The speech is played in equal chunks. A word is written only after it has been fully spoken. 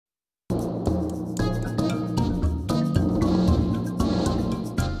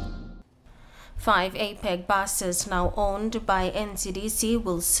5 APEC buses now owned by NCDC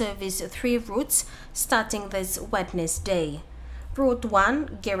will service 3 routes starting this Wednesday. Route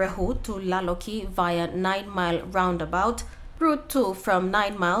 1, Gerehu to Laloki via 9 Mile roundabout. Route 2 from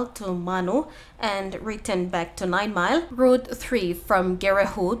 9 Mile to Manu and return back to 9 Mile. Route 3 from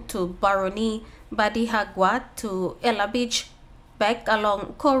Gerehu to Baroni, Badihagwa to Ella Beach, back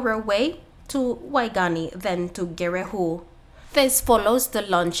along Kora Way to Waigani, then to Gerehu. This follows the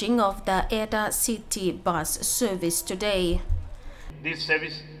launching of the Eda City Bus Service today. This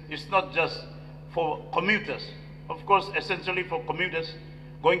service is not just for commuters, of course essentially for commuters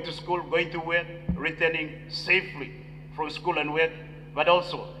going to school, going to work, returning safely from school and work, but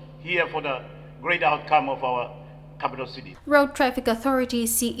also here for the great outcome of our capital city. Road Traffic Authority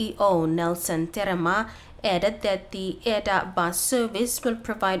CEO Nelson Terema added that the Eda Bus Service will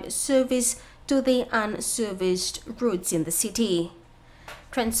provide service to the unserviced routes in the city.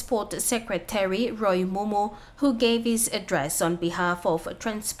 Transport Secretary Roy Mumu, who gave his address on behalf of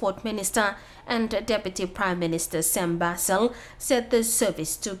Transport Minister and Deputy Prime Minister Sam Bassel, said the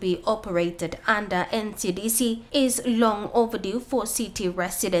service to be operated under NCDC is long overdue for city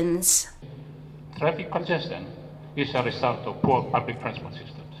residents. Traffic congestion is a result of poor public transport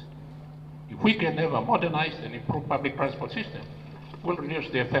systems. If we can have a modernized and improved public transport system, we'll reduce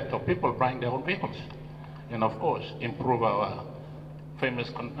the effect of people buying their own vehicles and, of course, improve our famous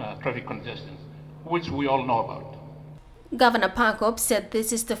traffic congestion, which we all know about. Governor Parkop said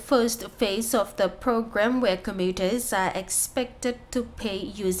this is the first phase of the program where commuters are expected to pay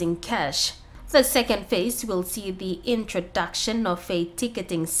using cash. The second phase will see the introduction of a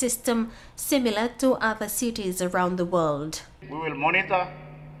ticketing system similar to other cities around the world. We will monitor,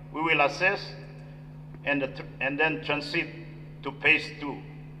 we will assess, and then transit to phase 2,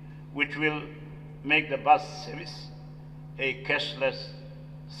 which will make the bus service a cashless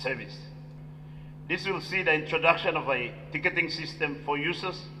service. This will see the introduction of a ticketing system for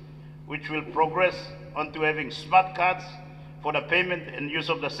users, which will progress onto having smart cards for the payment and use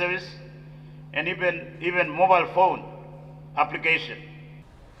of the service, and even mobile phone application.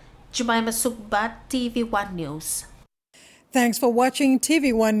 Jemima Sukbat, TV1 News. Thanks for watching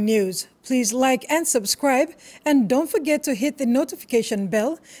TV1 News. Please like and subscribe, and don't forget to hit the notification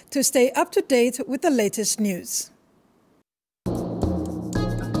bell to stay up to date with the latest news.